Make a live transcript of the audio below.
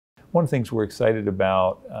one of the things we're excited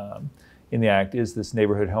about in the Act is this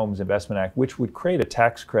Neighborhood Homes Investment Act, which would create a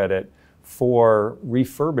tax credit for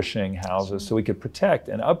refurbishing houses so we could protect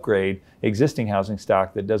and upgrade existing housing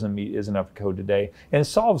stock that isn't up to code today. And it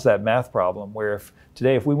solves that math problem where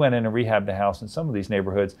if we went in and rehabbed a house in some of these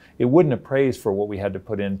neighborhoods, it wouldn't appraise for what we had to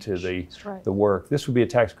put into the work. This would be a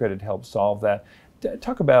tax credit to help solve that.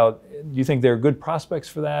 Talk about, do you think there are good prospects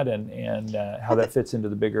for that and how that fits into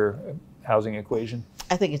the bigger housing equation?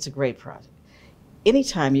 I think it's a great project.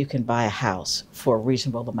 Anytime you can buy a house for a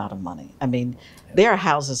reasonable amount of money. I mean, there are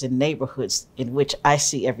houses in neighborhoods in which I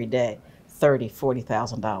see every day $30,000,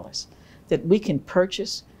 $40,000 that we can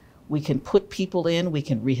purchase, we can put people in, we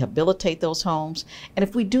can rehabilitate those homes. And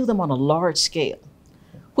if we do them on a large scale,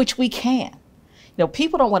 which we can,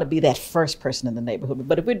 people don't want to be that first person in the neighborhood,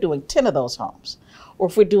 but if we're doing 10 of those homes, or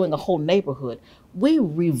if we're doing a whole neighborhood, we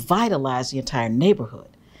revitalize the entire neighborhood.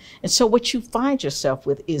 And so what you find yourself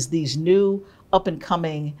with is these new up and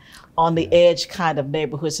coming on the edge kind of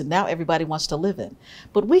neighborhoods that now everybody wants to live in.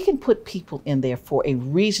 But we can put people in there for a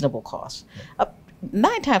reasonable cost.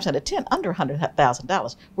 9 times out of 10, under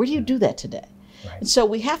 $100,000. Where do you do that today? Right. And so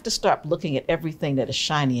we have to start looking at everything that is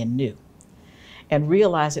shiny and new and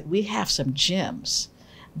realize that we have some gems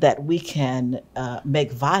that we can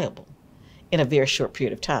make viable in a very short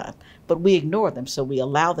period of time. But we ignore them, so we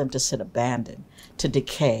allow them to sit abandoned, to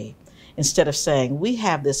decay, instead of saying, we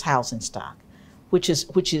have this housing stock, which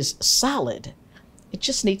is solid. It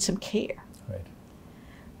just needs some care. Right.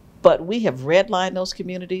 But we have redlined those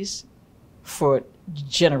communities for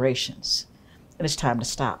generations, and it's time to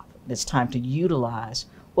stop. It's time to utilize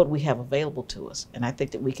what we have available to us, and I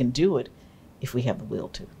think that we can do it if we have the will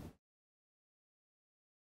to.